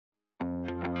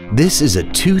This is a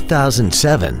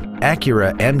 2007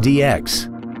 Acura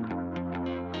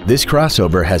MDX. This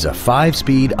crossover has a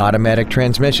 5-speed automatic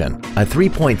transmission, a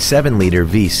 3.7-liter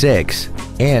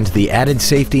V6, and the added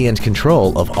safety and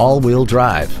control of all-wheel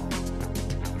drive.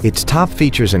 Its top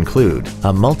features include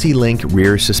a multi-link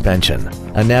rear suspension,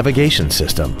 a navigation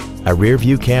system, a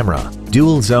rear-view camera,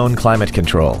 dual-zone climate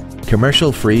control,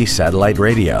 commercial-free satellite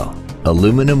radio,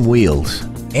 aluminum wheels,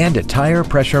 and a tire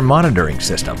pressure monitoring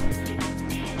system.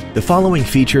 The following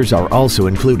features are also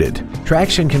included: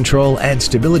 traction control and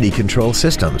stability control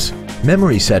systems,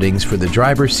 memory settings for the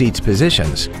driver's seat's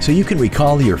positions so you can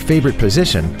recall your favorite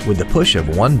position with the push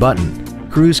of one button,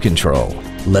 cruise control,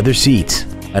 leather seats,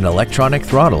 an electronic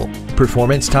throttle,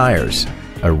 performance tires,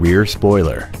 a rear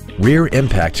spoiler, rear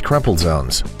impact crumple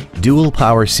zones, dual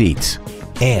power seats,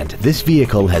 and this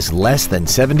vehicle has less than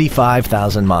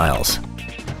 75,000 miles.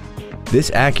 This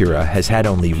Acura has had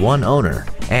only one owner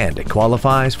and it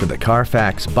qualifies for the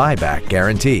Carfax buyback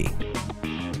guarantee.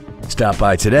 Stop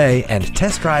by today and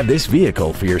test drive this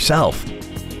vehicle for yourself.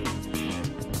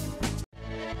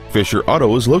 Fisher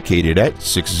Auto is located at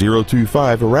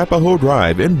 6025 Arapahoe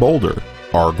Drive in Boulder.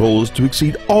 Our goal is to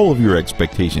exceed all of your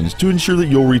expectations to ensure that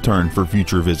you'll return for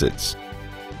future visits.